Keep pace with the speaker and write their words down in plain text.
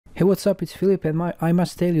Hey, what's up? It's Philip, and I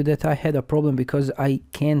must tell you that I had a problem because I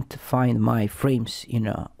can't find my frames in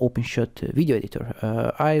OpenShot video editor.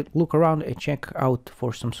 I look around and check out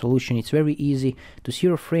for some solution. It's very easy. To see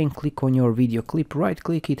your frame, click on your video clip, right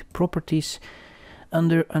click it, properties,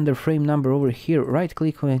 under frame number over here, right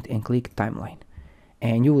click on it and click timeline.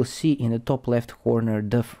 And you will see in the top left corner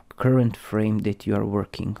the current frame that you are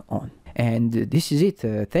working on. And this is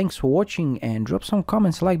it. Thanks for watching, and drop some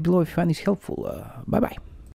comments like below if you find this helpful. Bye bye.